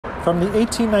From the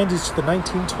 1890s to the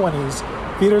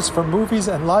 1920s, theaters for movies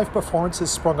and live performances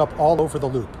sprung up all over the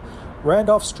Loop.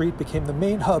 Randolph Street became the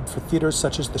main hub for theaters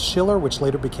such as the Schiller, which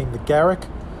later became the Garrick,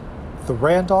 the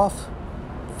Randolph,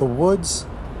 the Woods,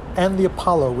 and the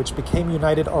Apollo, which became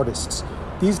United Artists.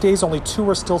 These days, only two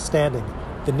are still standing: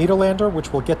 the Nederlander,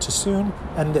 which we'll get to soon,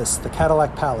 and this, the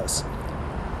Cadillac Palace.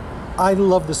 I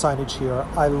love the signage here.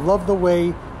 I love the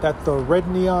way that the red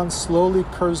neon slowly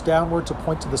curves downward to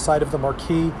point to the side of the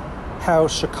marquee, how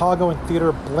Chicago and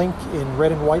theater blink in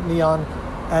red and white neon,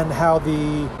 and how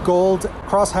the gold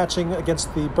cross-hatching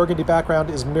against the burgundy background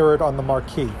is mirrored on the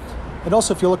marquee. And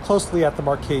also, if you look closely at the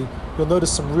marquee, you'll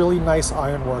notice some really nice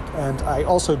ironwork, and I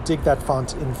also dig that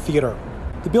font in theater.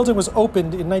 The building was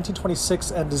opened in 1926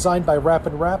 and designed by Rapp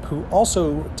 & Rapp, who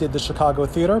also did the Chicago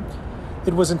Theater.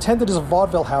 It was intended as a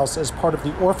vaudeville house as part of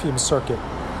the Orpheum circuit.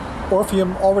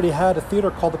 Orpheum already had a theater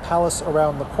called the Palace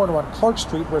around the corner on Clark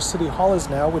Street, where City Hall is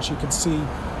now, which you can see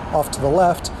off to the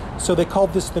left, so they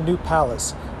called this the New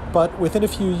Palace. But within a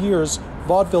few years,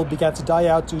 vaudeville began to die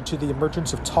out due to the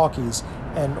emergence of talkies,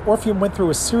 and Orpheum went through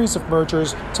a series of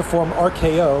mergers to form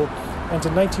RKO, and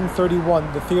in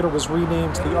 1931 the theater was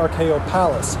renamed the RKO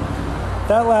Palace.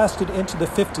 That lasted into the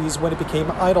 50s when it became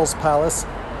Idol's Palace,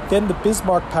 then the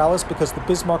Bismarck Palace because the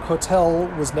Bismarck Hotel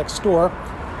was next door.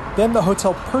 Then the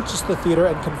hotel purchased the theater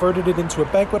and converted it into a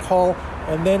banquet hall,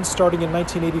 and then, starting in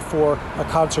 1984, a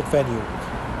concert venue.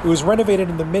 It was renovated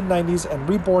in the mid-90s and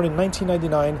reborn in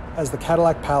 1999 as the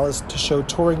Cadillac Palace to show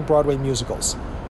touring Broadway musicals.